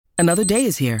Another day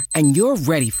is here, and you're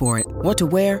ready for it. What to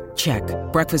wear? Check.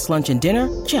 Breakfast, lunch, and dinner?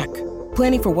 Check.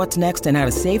 Planning for what's next and how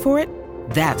to save for it?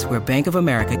 That's where Bank of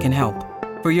America can help.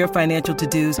 For your financial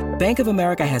to-dos, Bank of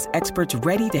America has experts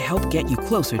ready to help get you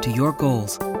closer to your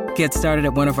goals. Get started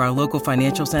at one of our local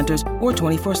financial centers or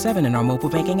 24/7 in our mobile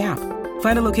banking app.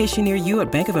 Find a location near you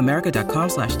at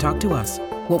bankofamerica.com/talktous.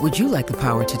 What would you like the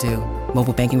power to do?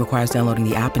 Mobile banking requires downloading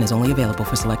the app and is only available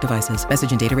for select devices.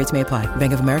 Message and data rates may apply.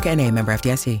 Bank of America N.A., member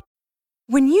FDIC.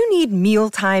 When you need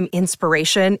mealtime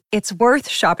inspiration, it's worth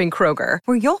shopping Kroger,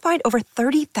 where you'll find over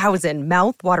 30,000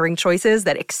 mouth-watering choices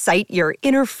that excite your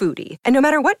inner foodie. And no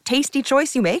matter what tasty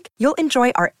choice you make, you'll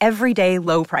enjoy our everyday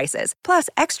low prices, plus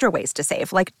extra ways to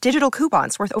save, like digital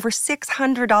coupons worth over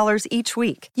 $600 each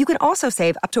week. You can also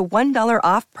save up to $1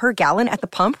 off per gallon at the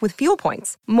pump with fuel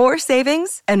points. More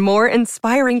savings and more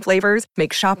inspiring flavors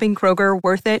make shopping Kroger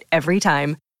worth it every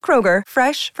time. Kroger,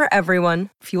 fresh for everyone.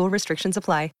 Fuel restrictions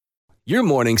apply. Your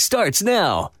morning starts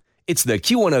now. It's the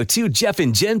Q102 Jeff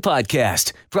and Jen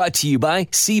podcast, brought to you by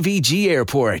CVG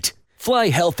Airport. Fly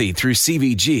healthy through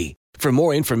CVG. For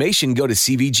more information, go to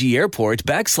CVG Airport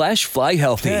 /fly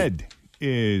healthy. Ted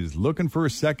is looking for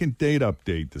a second date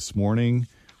update this morning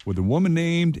with a woman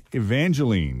named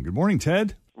Evangeline. Good morning,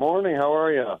 Ted. Morning. How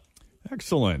are you?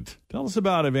 Excellent. Tell us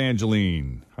about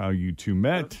Evangeline, how you two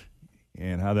met,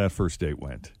 and how that first date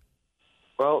went.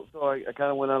 Well, so I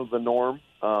kind of went out of the norm.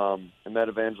 I met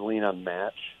Evangeline on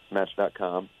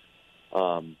Match.com.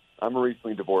 I'm a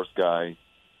recently divorced guy,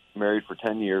 married for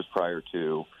 10 years prior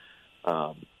to.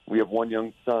 We have one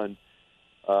young son.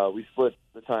 We split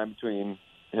the time between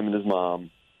him and his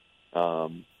mom.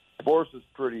 Divorce was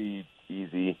pretty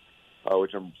easy,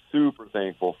 which I'm super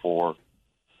thankful for.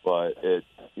 But it's,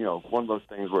 one of those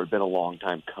things where it's been a long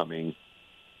time coming.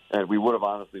 And we would have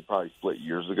honestly probably split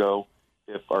years ago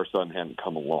if our son hadn't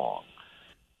come along.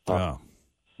 Wow.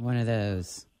 One of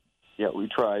those. Yeah, we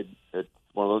tried. It's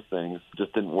one of those things.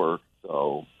 Just didn't work.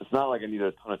 So it's not like I needed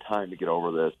a ton of time to get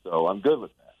over this. So I'm good with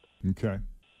that. Okay.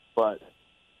 But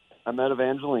I met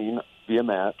Evangeline via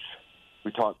Match.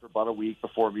 We talked for about a week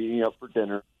before meeting up for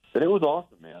dinner. And it was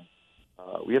awesome, man.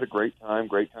 We had a great time,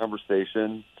 great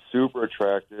conversation. Super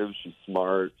attractive. She's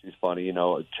smart. She's funny.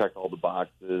 Checked all the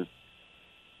boxes.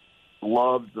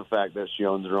 Loves the fact that she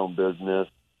owns her own business.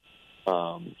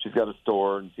 She's got a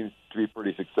store and seems to be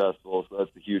pretty successful, so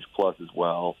that's a huge plus as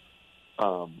well.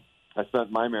 I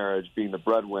spent my marriage being the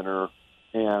breadwinner,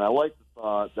 and I like the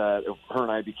thought that if her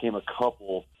and I became a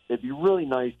couple, it'd be really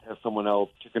nice to have someone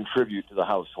else to contribute to the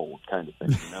household kind of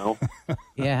thing,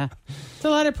 Yeah. It's a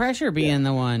lot of pressure being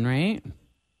the one, right?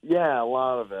 Yeah, a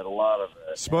lot of it.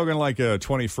 Spoken like a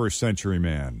 21st century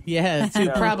man. Yes, who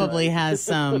probably has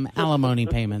some alimony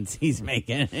payments he's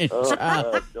making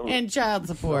and child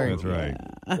support. That's right.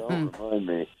 Don't remind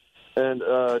me. And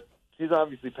she's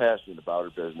obviously passionate about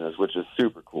her business, which is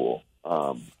super cool.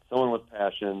 Someone with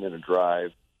passion and a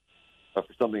drive for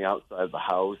something outside of the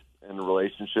house and a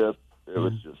relationship, it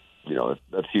was just,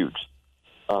 that's huge.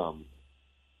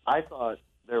 I thought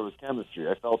there was chemistry.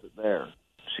 I felt it there.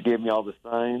 She gave me all the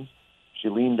signs. She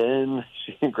leaned in.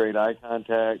 She had great eye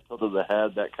contact, tilted the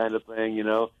head, that kind of thing,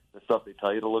 the stuff they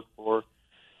tell you to look for.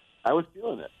 I was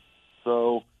feeling it.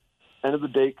 So, end of the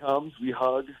day comes, we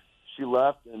hug. She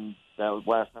left, and that was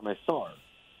the last time I saw her.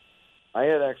 I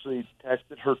had actually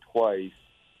texted her twice,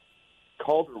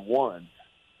 called her once,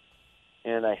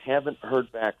 and I haven't heard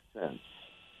back since,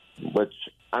 which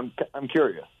I'm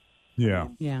curious. Yeah.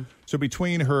 Yeah. So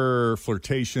between her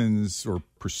flirtations or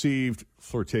perceived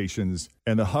flirtations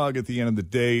and the hug at the end of the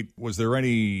date, was there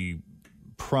any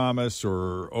promise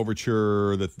or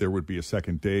overture that there would be a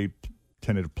second date,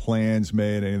 tentative plans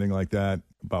made, anything like that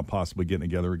about possibly getting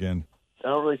together again? I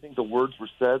don't really think the words were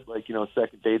said, like,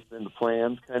 second dates in the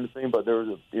plans kind of thing, but there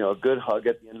was a good hug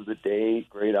at the end of the day,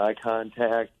 great eye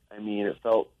contact. It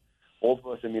felt, both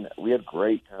of us, we had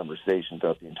great conversations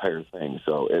throughout the entire thing,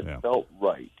 so it felt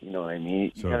right. You know what I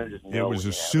mean? You So kind of just it was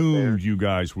assumed you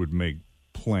guys would make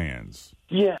plans.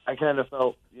 Yeah, I kind of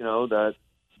felt, that,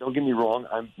 don't get me wrong,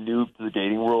 I'm new to the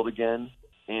dating world again,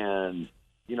 and,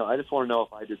 I just want to know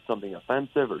if I did something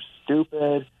offensive or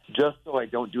stupid, just so I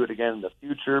don't do it again in the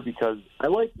future, because I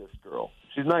like this girl.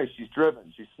 She's nice, she's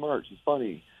driven, she's smart, she's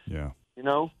funny. Yeah.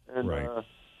 And right.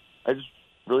 I just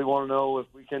really want to know if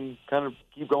we can kind of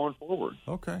keep going forward.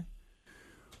 Okay.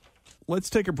 Let's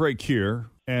take a break here,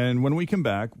 and when we come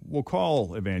back, we'll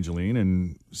call Evangeline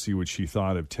and see what she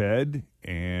thought of Ted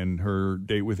and her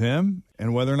date with him,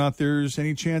 and whether or not there's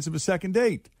any chance of a second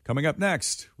date. Coming up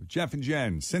next with Jeff and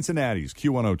Jen, Cincinnati's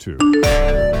Q102.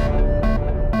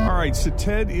 All right, so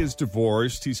Ted is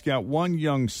divorced. He's got one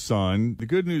young son. The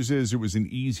good news is it was an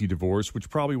easy divorce, which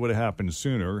probably would have happened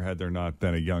sooner had there not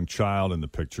been a young child in the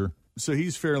picture. So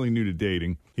he's fairly new to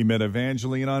dating. He met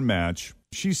Evangeline on Match.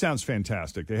 She sounds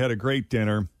fantastic. They had a great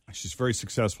dinner. She's very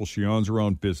successful. She owns her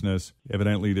own business.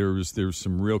 Evidently, there's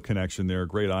some real connection there.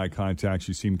 Great eye contact.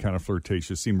 She seemed kind of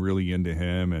flirtatious, seemed really into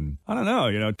him. And I don't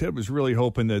know, Ted was really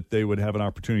hoping that they would have an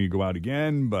opportunity to go out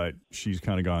again, but she's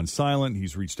kind of gone silent.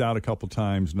 He's reached out a couple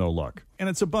times, no luck. And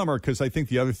it's a bummer because I think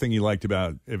the other thing he liked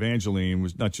about Evangeline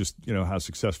was not just, how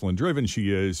successful and driven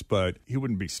she is, but he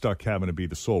wouldn't be stuck having to be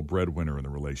the sole breadwinner in the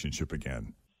relationship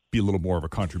again. Be a little more of a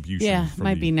contribution. Yeah, from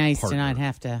might the be nice partner. to not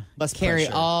have to Less carry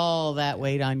pressure. all that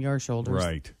weight on your shoulders.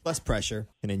 Right. Less pressure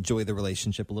and enjoy the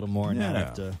relationship a little more and not Yeah.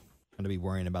 have to be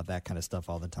worrying about that kind of stuff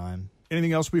all the time.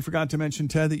 Anything else we forgot to mention,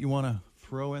 Ted, that you want to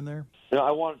throw in there?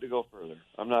 I wanted to go further.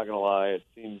 I'm not going to lie. It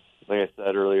seems, like I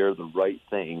said earlier, the right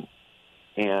thing.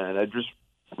 And I just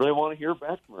really want to hear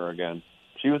back from her again.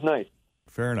 She was nice.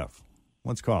 Fair enough.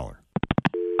 Let's call her.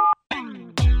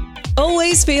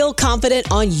 Always feel confident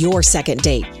on your second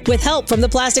date. With help from the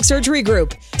Plastic Surgery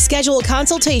Group. Schedule a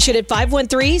consultation at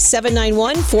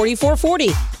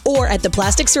 513-791-4440 or at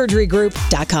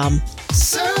theplasticsurgerygroup.com.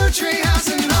 Surgery has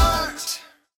an art.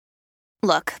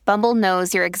 Look, Bumble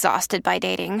knows you're exhausted by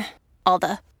dating. All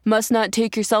the must not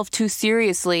take yourself too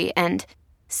seriously and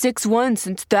 6'1"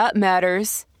 since that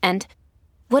matters. And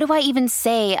what do I even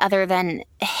say other than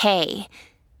hey?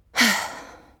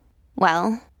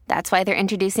 Well, that's why they're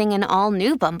introducing an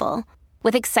all-new Bumble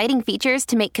with exciting features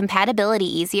to make compatibility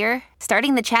easier,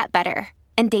 starting the chat better,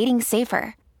 and dating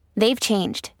safer. They've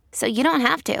changed, so you don't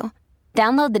have to.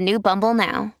 Download the new Bumble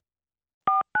now.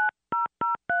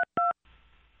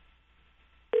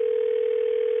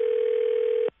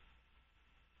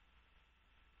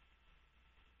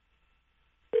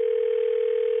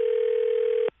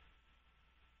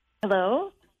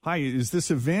 Hello? Hi, is this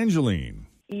Evangeline?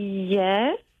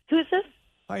 Yes? Who is this?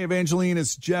 Hi, Evangeline.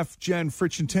 It's Jeff, Jen,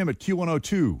 Fritch, and Tim at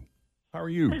Q102. How are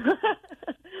you?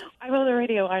 I'm on the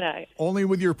radio, aren't I? Only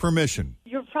with your permission.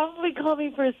 You're probably calling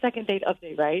me for a second date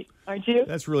update, right? Aren't you?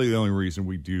 That's really the only reason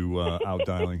we do out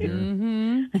dialing here.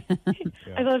 Mm-hmm.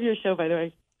 I love your show, by the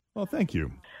way. Well, thank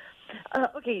you.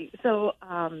 Okay, so,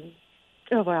 you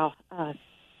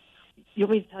want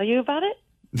me to tell you about it?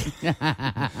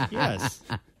 Yes.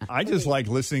 I just like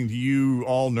listening to you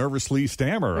all nervously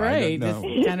stammer. Right. I don't know.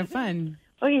 It's kind of fun.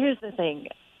 Okay, here's the thing.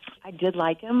 I did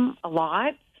like him a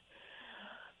lot,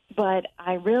 but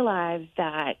I realized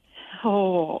that,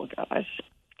 oh, gosh.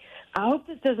 I hope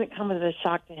this doesn't come as a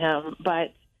shock to him,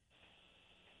 but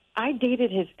I dated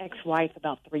his ex-wife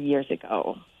about 3 years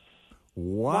ago.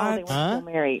 While they What? were still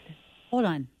married. Hold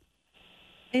on.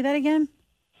 Say that again?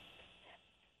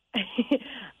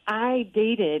 I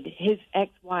dated his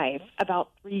ex-wife about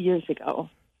 3 years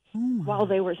ago while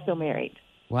they were still married.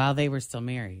 While they were still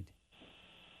married.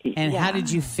 And Yeah. how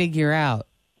did you figure out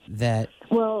that?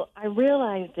 Well, I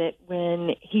realized it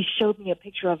when he showed me a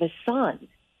picture of his son.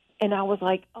 And I was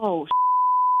like, oh,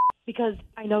 because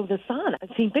I know the son.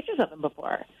 I've seen pictures of him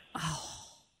before. Oh.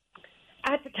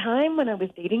 At the time when I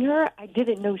was dating her, I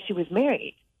didn't know she was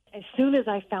married. As soon as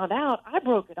I found out, I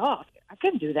broke it off. I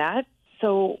couldn't do that.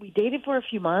 So we dated for a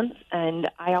few months,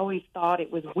 and I always thought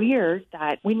it was weird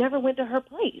that we never went to her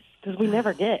place, because we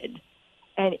never did.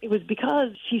 And it was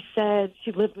because she said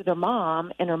she lived with her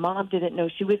mom, and her mom didn't know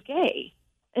she was gay.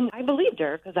 And I believed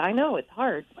her, because I know it's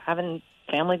hard having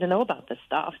family to know about this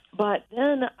stuff. But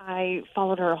then I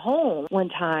followed her home one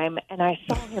time, and I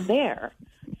saw him there.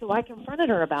 So I confronted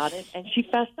her about it, and she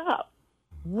fessed up.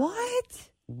 What?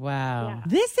 Wow. Yeah.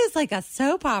 This is like a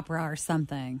soap opera or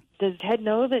something. Does Ted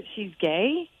know that she's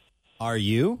gay? Are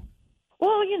you?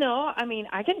 Well, I mean,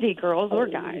 I can date girls or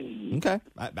guys. Okay.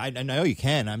 I know you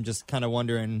can. I'm just kind of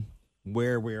wondering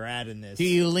where we're at in this. Do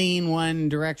you lean one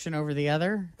direction over the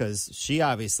other? Because she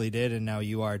obviously did, and now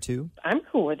you are too. I'm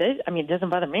cool with it. I mean, it doesn't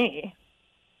bother me.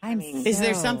 Is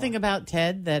there something about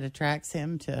Ted that attracts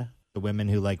him to? The women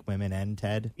who like women and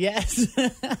Ted? Yes.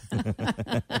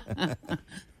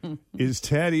 Is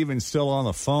Ted even still on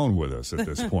the phone with us at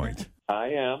this point? I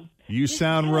am. You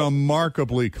sound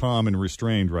remarkably calm and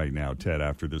restrained right now, Ted,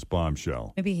 after this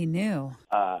bombshell. Maybe he knew.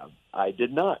 I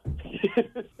did not.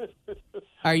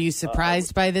 Are you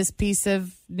surprised by this piece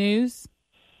of news?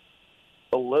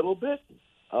 A little bit,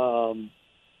 but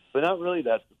not really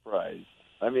that surprised.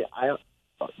 I mean,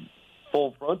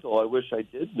 full frontal, I wish I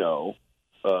did know.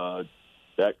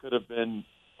 That could have been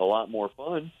a lot more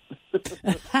fun. Of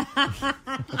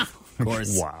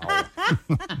course. Wow.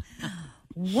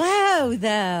 Whoa,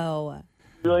 though.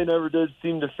 really never did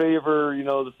seem to favor,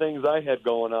 the things I had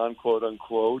going on, quote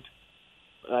unquote.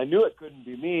 And I knew it couldn't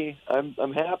be me.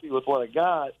 I'm happy with what I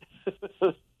got.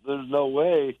 There's no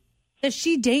way. Does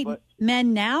she date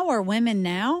men now or women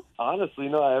now? Honestly,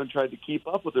 no, I haven't tried to keep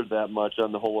up with her that much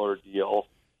on the whole ordeal.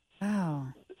 Oh.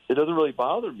 It doesn't really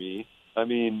bother me. I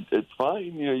mean, it's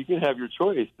fine. You can have your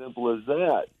choice. Simple as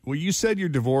that. Well, you said your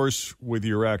divorce with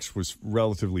your ex was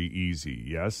relatively easy,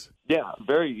 yes? Yeah,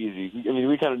 very easy. I mean,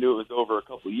 we kind of knew it was over a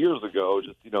couple of years ago.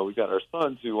 Just, we got our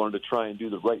sons who wanted to try and do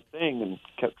the right thing and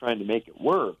kept trying to make it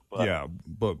work. But, yeah,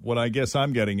 but what I guess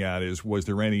I'm getting at is, was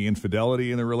there any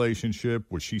infidelity in the relationship?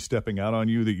 Was she stepping out on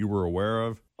you that you were aware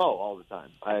of? Oh, all the time.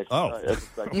 I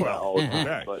expect that all the time.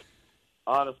 Okay. But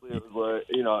honestly, it was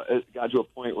it got to a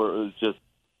point where it was just,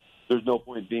 there's no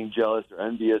point being jealous or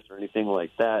envious or anything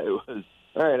like that. It was,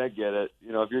 all right, I get it.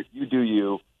 If you do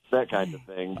you, that kind of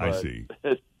thing. But I see.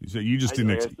 So you just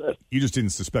didn't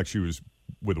suspect she was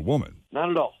with a woman?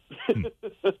 Not at all.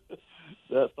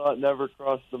 That thought never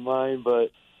crossed the mind.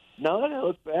 But now that I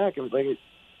look back,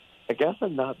 I guess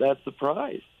I'm not that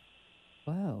surprised.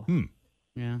 Whoa.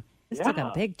 Yeah. This took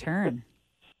a big turn.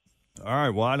 All right.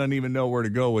 Well, I don't even know where to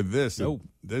go with this at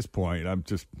this point. I'm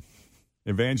just...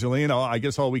 Evangeline, I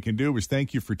guess all we can do is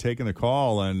thank you for taking the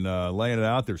call and laying it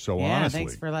out there so honestly.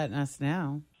 Thanks for letting us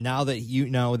know. Now that you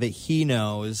know that he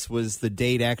knows, was the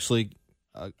date actually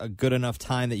a good enough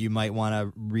time that you might want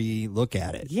to re-look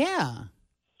at it? Yeah.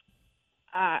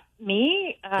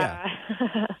 Me? Yeah.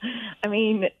 I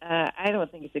mean, I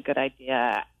don't think it's a good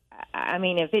idea. I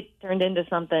mean, if it turned into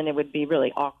something, it would be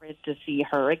really awkward to see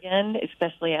her again,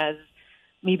 especially as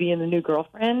me being the new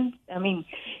girlfriend. I mean,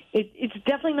 it's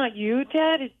definitely not you,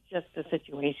 Ted. It's just a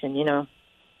situation, I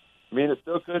mean, it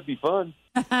still could be fun.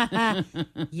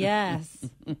 Yes.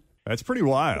 That's pretty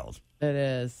wild. It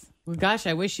is. Well, gosh,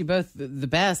 I wish you both the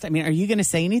best. I mean, are you going to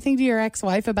say anything to your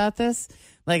ex-wife about this?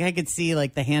 Like, I could see, the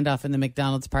handoff in the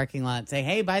McDonald's parking lot and say,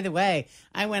 hey, by the way,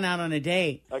 I went out on a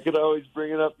date. I could always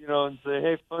bring it up, and say,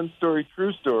 hey, fun story,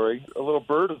 true story. A little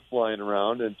bird is flying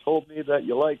around and told me that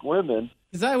you like women.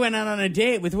 Because I went out on a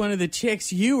date with one of the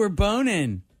chicks you were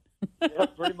boning. Yeah,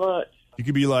 pretty much. You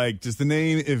could be like, does the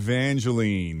name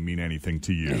Evangeline mean anything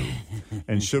to you?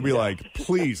 And she'll be like,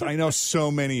 please, I know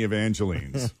so many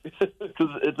Evangelines. Because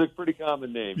it's a pretty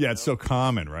common name. Yeah, it's so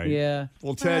common, right? Yeah.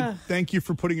 Well, Ted, thank you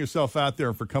for putting yourself out there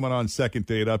and for coming on Second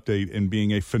Date Update and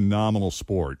being a phenomenal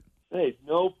sport. Hey,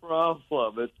 no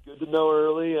problem. It's good to know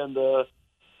early, and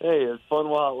hey, it's fun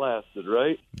while it lasted,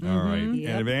 right? All right. Yep.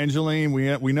 And Evangeline,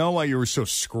 we know why you were so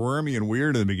squirmy and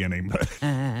weird in the beginning, but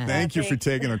thank you for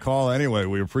taking a call anyway.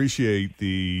 We appreciate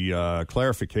the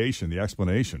clarification, the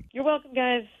explanation. You're welcome,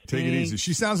 guys. Take it easy.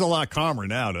 She sounds a lot calmer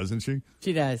now, doesn't she?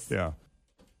 She does. Yeah.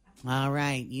 All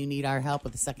right. You need our help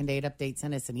with the Second Date Update.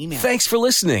 Send us an email. Thanks for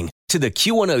listening to the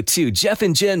Q102 Jeff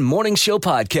and Jen Morning Show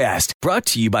podcast, brought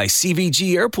to you by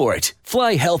CVG Airport.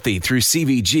 Fly healthy through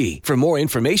CVG. For more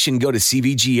information, go to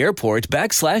CVG Airport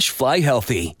 /fly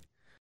healthy.